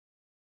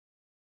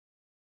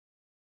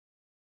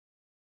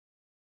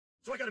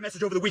So I got a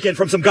message over the weekend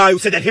from some guy who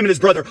said that him and his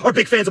brother are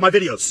big fans of my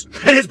videos.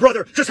 And his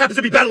brother just happens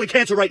to be battling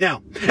cancer right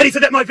now. And he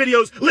said that my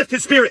videos lift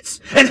his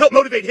spirits and help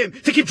motivate him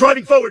to keep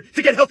driving forward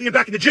to get healthy and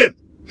back in the gym.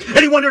 And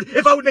he wondered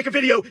if I would make a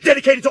video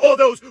dedicated to all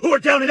those who are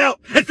down and out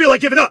and feel like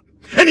giving up.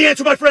 And the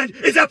answer, my friend,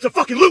 is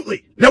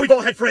abso-fucking-lutely. Now, we've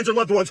all had friends or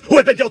loved ones who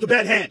have been dealt a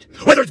bad hand.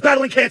 Whether it's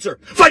battling cancer,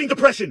 fighting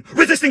depression,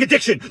 resisting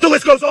addiction, the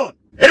list goes on.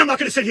 And I'm not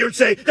going to sit here and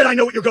say that I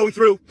know what you're going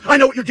through. I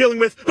know what you're dealing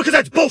with, because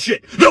that's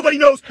bullshit. Nobody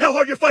knows how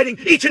hard you're fighting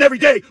each and every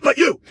day but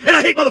you. And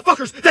I hate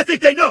motherfuckers that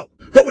think they know.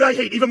 But what I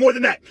hate even more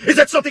than that is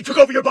that something took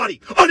over your body,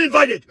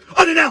 uninvited,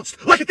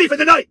 unannounced, like a thief in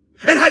the night,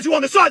 and has you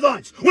on the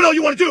sidelines when all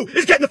you want to do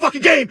is get in the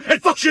fucking game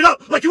and fuck shit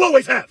up like you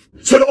always have.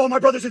 So to all my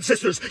brothers and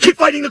sisters, keep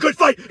fighting the good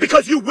fight,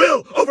 because you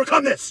will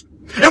overcome this.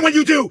 And when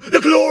you do, the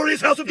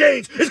glorious House of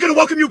Gains is going to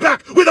welcome you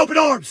back with open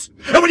arms.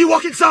 And when you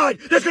walk inside,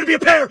 there's going to be a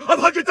pair of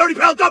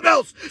 130-pound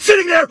dumbbells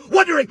sitting there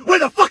wondering where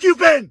the fuck you've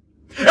been.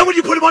 And when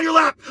you put them on your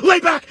lap, lay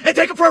back and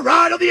take them for a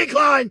ride on the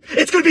incline,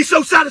 it's going to be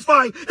so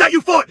satisfying that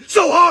you fought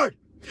so hard.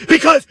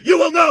 Because you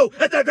will know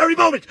at that very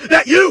moment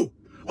that you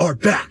are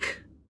back.